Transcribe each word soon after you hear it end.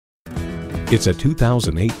It's a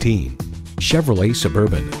 2018 Chevrolet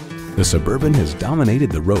Suburban. The Suburban has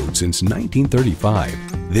dominated the road since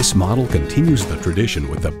 1935. This model continues the tradition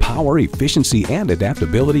with the power, efficiency, and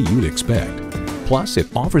adaptability you'd expect. Plus,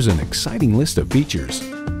 it offers an exciting list of features: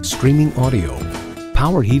 streaming audio,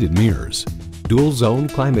 power heated mirrors, dual zone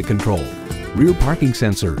climate control, rear parking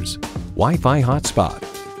sensors, Wi-Fi hotspot,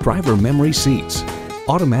 driver memory seats,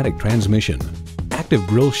 automatic transmission, active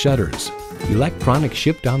grille shutters, electronic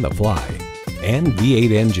shift on the fly, and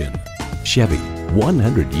V8 engine. Chevy,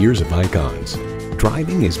 100 years of icons.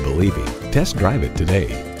 Driving is believing. Test drive it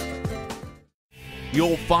today.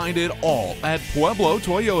 You'll find it all at Pueblo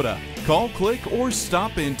Toyota. Call, click, or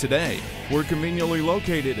stop in today. We're conveniently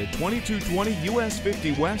located at 2220 US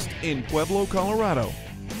 50 West in Pueblo, Colorado.